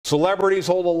Celebrities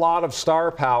hold a lot of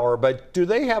star power, but do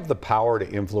they have the power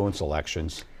to influence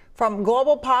elections? From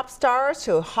global pop stars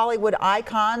to Hollywood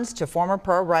icons to former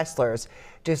pro wrestlers,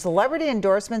 do celebrity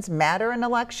endorsements matter in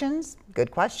elections?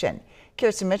 Good question.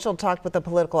 Kirsten Mitchell talked with a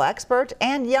political expert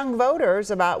and young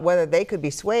voters about whether they could be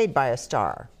swayed by a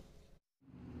star.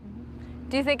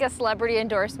 Do you think a celebrity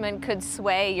endorsement could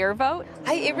sway your vote?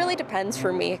 It really depends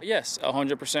for me. Yes,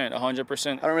 100%,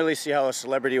 100%. I don't really see how a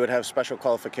celebrity would have special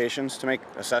qualifications to make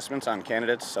assessments on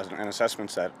candidates and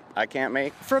assessments that I can't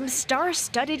make. From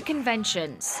star-studded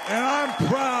conventions. And I'm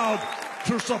proud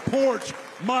to support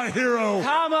my hero,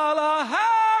 Kamala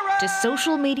Harris! To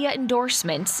social media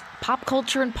endorsements, pop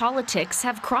culture and politics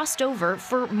have crossed over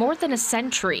for more than a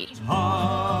century.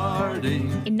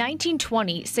 In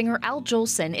 1920, singer Al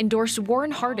Jolson endorsed Warren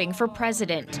Harding for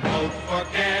president.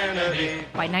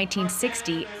 By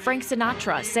 1960, Frank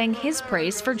Sinatra sang his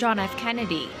praise for John F.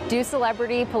 Kennedy. Do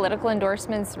celebrity political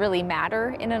endorsements really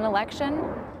matter in an election?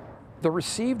 The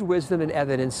received wisdom and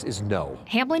evidence is no.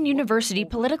 Hamline University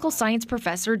political science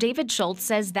professor David Schultz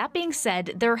says, that being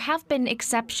said, there have been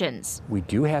exceptions. We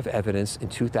do have evidence in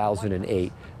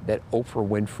 2008 that Oprah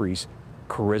Winfrey's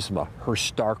charisma, her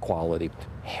star quality,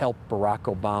 helped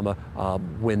Barack Obama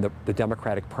win the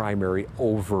Democratic primary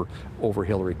over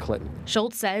Hillary Clinton.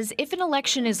 Schultz says if an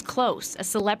election is close, a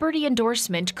celebrity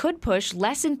endorsement could push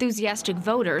less enthusiastic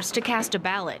voters to cast a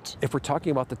ballot. If we're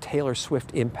talking about the Taylor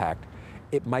Swift impact,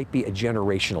 it might be a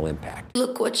generational impact.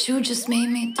 Look what you just made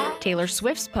me do. Taylor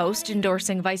Swift's post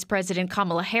endorsing Vice President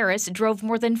Kamala Harris drove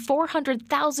more than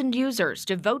 400,000 users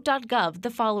to vote.gov the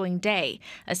following day,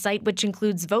 a site which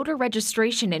includes voter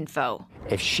registration info.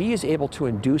 If she is able to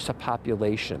induce a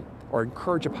population or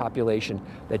encourage a population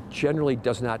that generally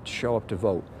does not show up to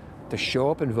vote, to show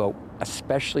up and vote,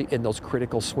 especially in those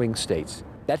critical swing states,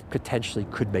 that potentially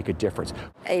could make a difference.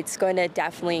 It's going to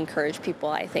definitely encourage people,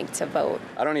 I think, to vote.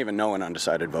 I don't even know an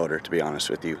undecided voter, to be honest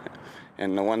with you.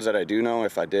 And the ones that I do know,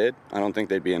 if I did, I don't think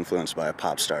they'd be influenced by a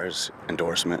pop star's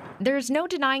endorsement. There's no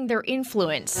denying their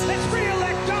influence. let's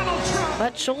re-elect Donald Trump.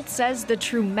 But Schultz says the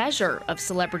true measure of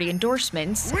celebrity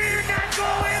endorsements We're not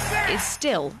going back. is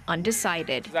still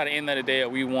undecided. At the end of the day,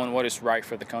 we want what is right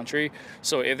for the country.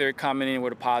 So if they're coming in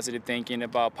with a positive thinking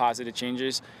about positive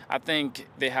changes, I think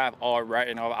they have all right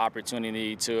and all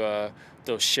opportunity to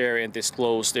share and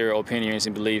disclose their opinions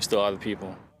and beliefs to other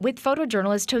people. With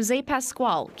photojournalist Jose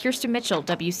Pascual, Kirsten Mitchell,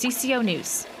 WCCO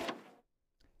News.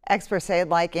 Experts say,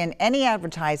 like in any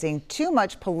advertising, too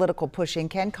much political pushing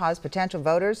can cause potential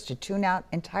voters to tune out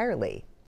entirely.